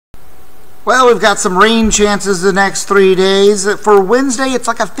Well, we've got some rain chances the next 3 days. For Wednesday, it's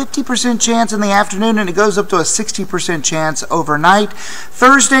like a 50% chance in the afternoon, and it goes up to a 60% chance overnight.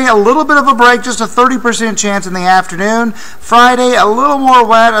 Thursday, a little bit of a break, just a 30% chance in the afternoon. Friday, a little more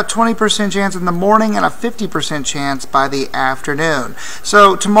wet, a 20% chance in the morning, and a 50% chance by the afternoon.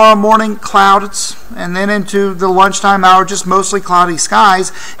 So tomorrow morning, clouds, and then into the lunchtime hour, just mostly cloudy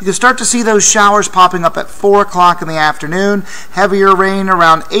skies. You can start to see those showers popping up at 4 o'clock in the afternoon. Heavier rain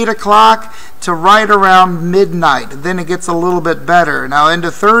around 8 o'clock. To right around midnight. Then it gets a little bit better. Now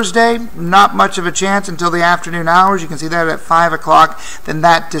into Thursday, not much of a chance until the afternoon hours. You can see that at 5 o'clock. Then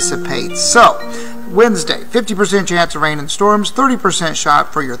that dissipates. So Wednesday, 50% chance of rain and storms, 30%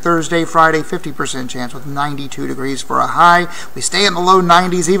 shot for your Thursday. Friday, 50% chance with 92 degrees for a high. We stay in the low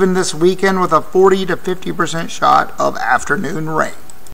 90s even this weekend with a 40 to 50% shot of afternoon rain.